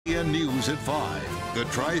News at 5, the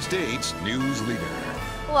Tri-States news leader.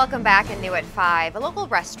 Welcome back and New at 5. A local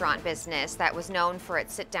restaurant business that was known for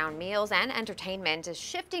its sit-down meals and entertainment is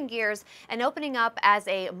shifting gears and opening up as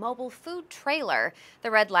a mobile food trailer.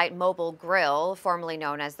 The Red Light Mobile Grill, formerly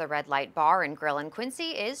known as the Red Light Bar and Grill in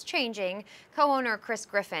Quincy, is changing. Co-owner Chris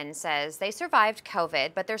Griffin says they survived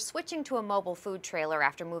COVID, but they're switching to a mobile food trailer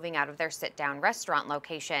after moving out of their sit-down restaurant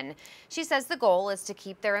location. She says the goal is to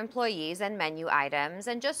keep their employees and menu items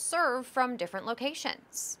and just serve from different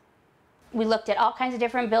locations. We looked at all kinds of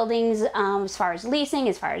different buildings as far as leasing,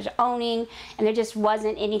 as far as owning, and there just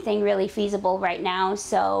wasn't anything really feasible right now.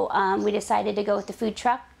 So we decided to go with the food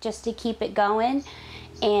truck just to keep it going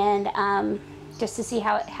and just to see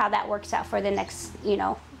how that works out for the next,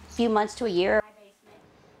 few months to a year.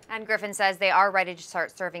 And Griffin says they are ready to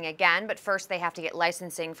start serving again, but first they have to get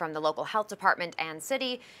licensing from the local health department and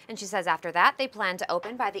city. And she says after that, they plan to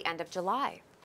open by the end of July.